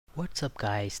What's up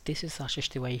guys, this is Ashish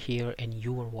Tiwai here and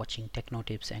you are watching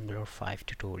Technotips Angular 5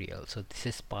 tutorial. So this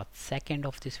is part second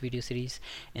of this video series.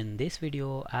 In this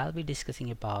video I'll be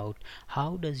discussing about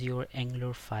how does your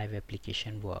Angular 5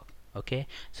 application work. Okay,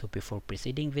 so before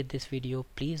proceeding with this video,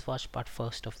 please watch part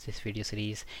first of this video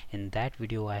series. In that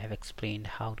video I have explained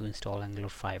how to install Angular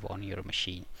 5 on your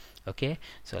machine. Okay,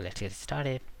 so let's get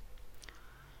started.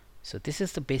 So this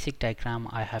is the basic diagram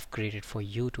I have created for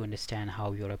you to understand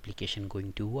how your application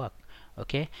going to work.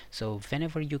 Okay, so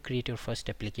whenever you create your first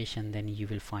application, then you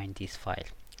will find this file.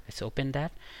 Let's open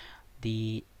that.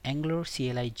 The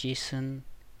Angular-cli.json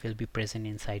will be present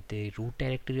inside the root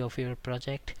directory of your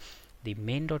project. The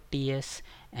Main.ts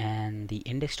and the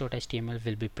index.html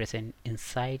will be present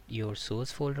inside your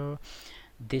source folder.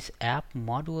 This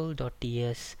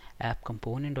app.module.ts,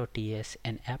 app.component.ts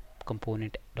and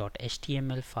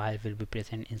app.component.html file will be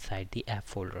present inside the app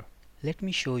folder. Let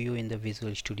me show you in the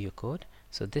Visual Studio Code.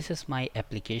 So this is my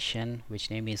application which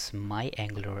name is my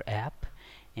Angular app,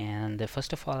 and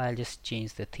first of all I'll just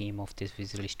change the theme of this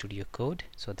Visual Studio Code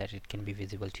so that it can be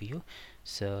visible to you.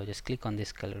 So just click on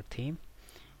this color theme,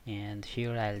 and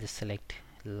here I'll just select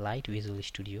light Visual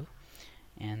Studio,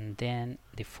 and then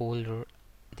the folder,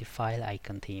 the file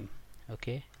icon theme.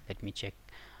 Okay, let me check,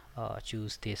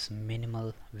 choose this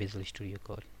minimal Visual Studio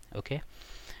Code. Okay,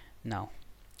 now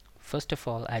first of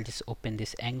all I'll just open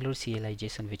this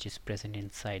Angular-cli.json which is present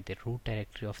inside the root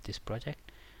directory of this project.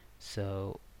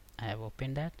 So I have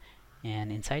opened that,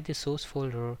 and inside the source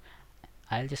folder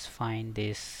I'll just find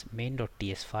this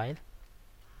main.ts file,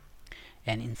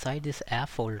 and inside this app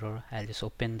folder I'll just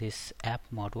open this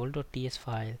app.module.ts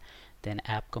file, then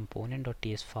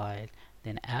app.component.ts file,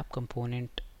 then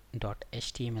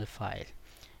app.component.html file,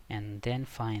 and then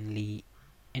finally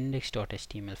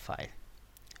index.html file.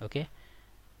 Okay,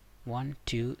 1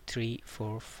 2 3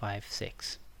 4 5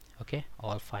 6. Okay,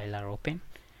 all files are open.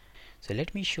 So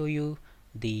let me show you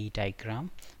the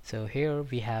diagram. So here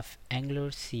we have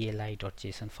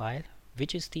Angular-cli.json file,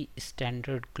 which is the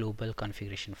standard global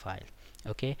configuration file.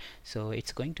 Okay, so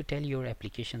it's going to tell your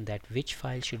application that which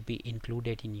file should be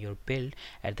included in your build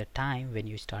at the time when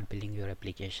you start building your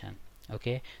application.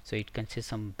 Okay, so it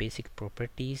consists some basic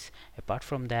properties. Apart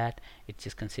from that, it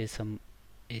just consists some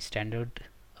standard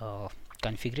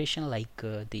configuration like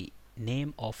the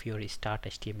name of your start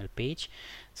HTML page.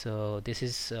 So this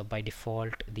is by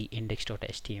default the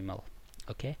index.html.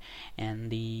 Okay, and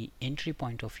the entry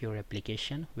point of your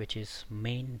application, which is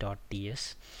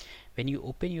main.ts. When you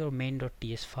open your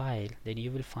main.ts file, then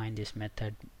you will find this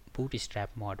method bootstrap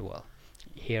module.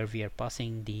 Here we are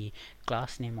passing the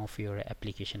class name of your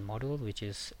application module, which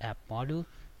is app module,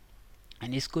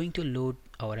 and it's going to load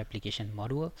our application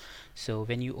module. So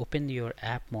when you open your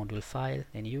app module file,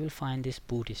 then you will find this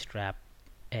bootstrap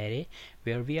array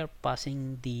where we are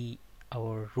passing the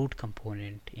our root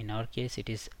component. In our case it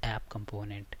is app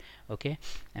component. Okay,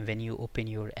 and when you open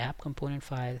your app component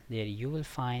file, there you will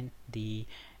find the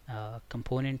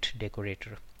component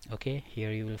decorator. Okay,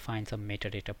 here you will find some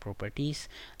metadata properties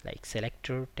like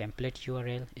selector, template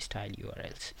URL, style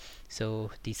URLs.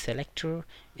 So the selector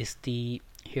is the,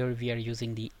 here we are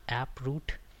using the app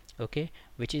root. Okay,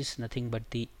 which is nothing but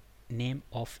the name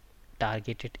of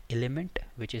targeted element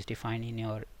which is defined in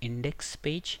your index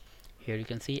page. Here you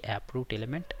can see app root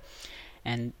element,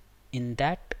 and in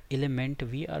that element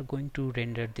we are going to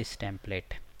render this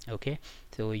template. Okay,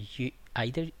 so you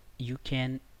either you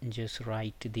can just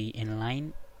write the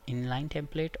inline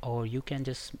template, or you can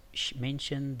just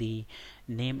mention the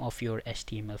name of your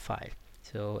HTML file.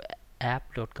 So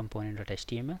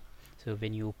app.component.html. so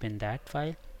when you open that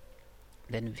file,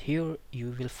 then here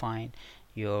you will find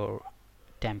your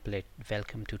template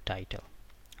welcome to title.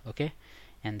 Okay,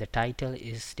 and the title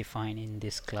is defined in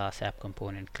this class app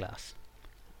component class.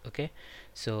 Okay,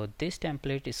 so this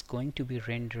template is going to be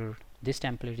rendered,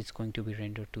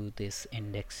 to this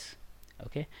index.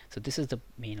 Okay, so this is the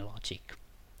main logic.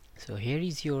 So here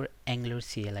is your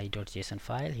Angular-cli.json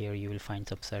file. Here you will find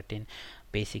some certain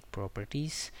basic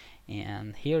properties,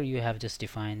 and here you have just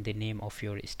defined the name of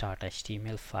your start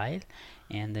HTML file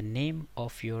and the name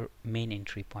of your main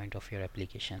entry point of your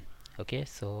application. Okay,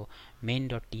 so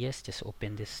main.ts, just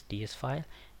open this ts file.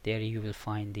 There you will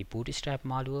find the bootstrap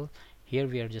module. Here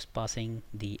we are just passing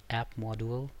the app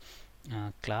module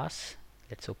class.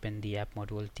 Let's open the app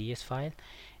module.ts file,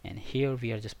 and here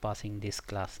we are just passing this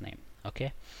class name.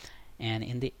 Okay, and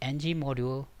in the ng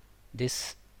module,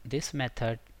 this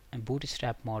method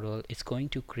bootstrap module is going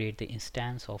to create the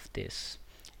instance of this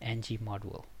ng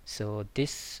module. So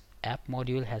this app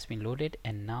module has been loaded,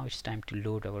 and now it's time to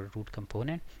load our root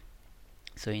component.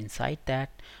 So inside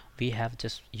that we have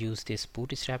just used this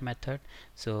bootstrap method,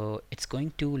 so it's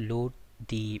going to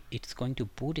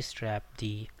bootstrap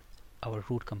the our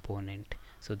root component.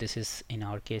 So this is, in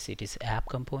our case, it is app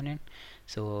component.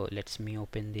 So let's me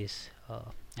open this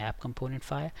app component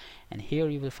file, and here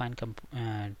you will find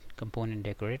component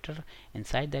decorator.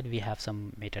 Inside that we have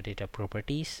some metadata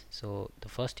properties. So the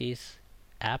first is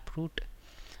app root,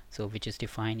 so which is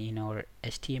defined in our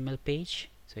HTML page.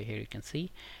 So here you can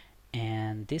see,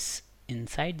 and this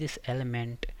inside this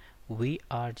element we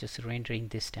are just rendering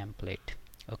this template.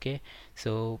 Okay,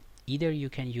 so either you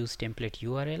can use template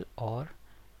URL or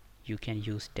you can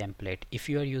use template. If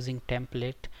you are using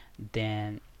template,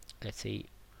 then let's say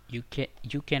you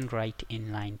can write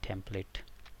inline template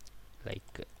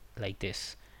like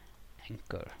this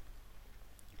anchor.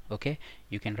 Okay,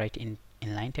 you can write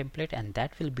inline template, and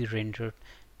that will be rendered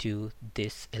to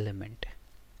this element,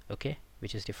 okay,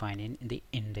 which is defined in the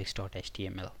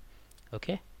index.html.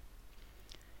 okay,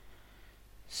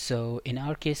 so in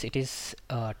our case it is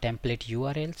a template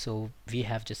URL, so we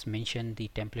have just mentioned the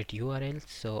template URL.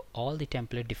 So all the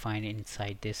template defined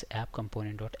inside this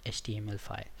app.component.html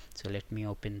file. So let me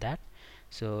open that.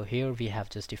 So here we have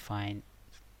just defined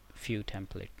few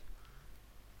template,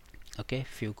 okay,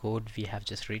 few code we have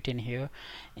just written here,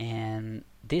 and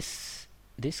this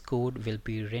code will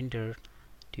be rendered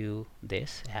to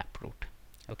this app root.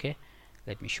 Okay,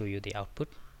 let me show you the output.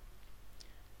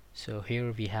 So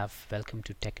here we have welcome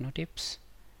to Techno Tips,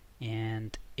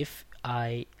 and if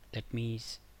I let me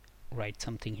write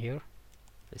something here,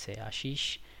 let's say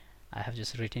Ashish, I have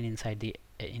just written inside the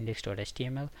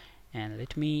index.html, and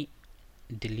let me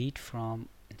delete from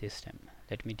this time.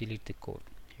 Let me delete the code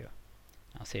here.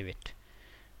 Now save it.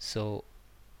 So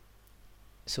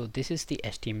this is the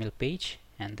HTML page,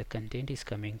 and the content is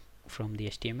coming from the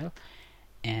HTML,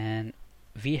 and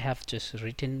we have just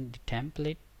written the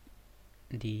template,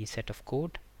 the set of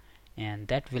code, and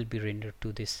that will be rendered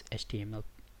to this HTML,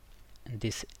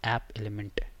 this app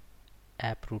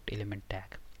root element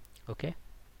tag. Okay,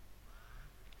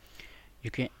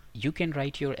 you can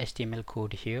write your HTML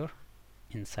code here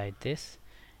inside this,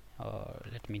 or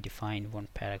let me define one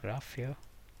paragraph here,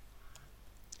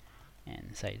 and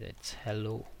inside that's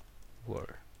hello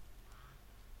world.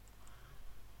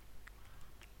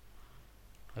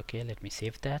 Okay, let me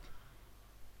save that,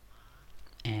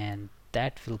 and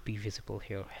that will be visible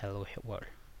here, hello world.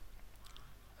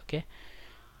 Okay,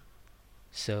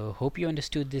 so hope you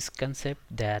understood this concept,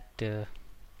 that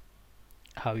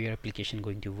how your application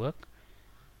going to work.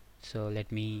 So let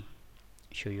me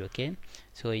show you again.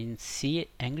 So in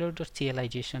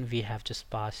Angular.cli.json we have just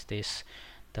passed this,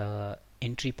 the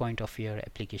entry point of your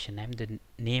application name, the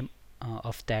name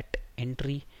of that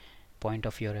entry point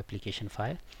of your application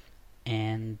file,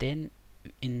 and then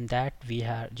in that we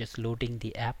are just loading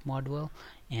the app module,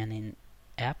 and in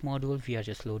app module we are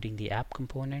just loading the app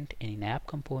component, and in app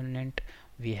component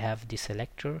we have the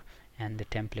selector and the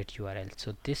template URL.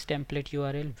 So this template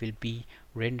URL will be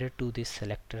rendered to this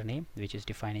selector name, which is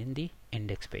defined in the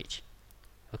index page.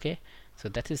 Okay, so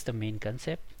that is the main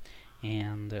concept,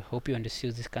 and hope you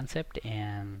understood this concept,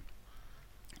 and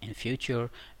in future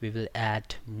we will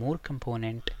add more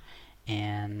component,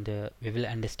 and we will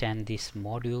understand this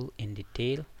module in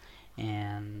detail.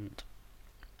 And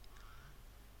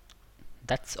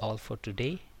that's all for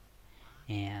today,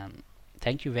 and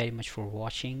thank you very much for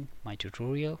watching my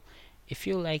tutorial. If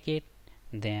you like it,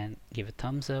 then give a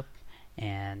thumbs up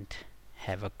and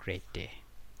have a great day.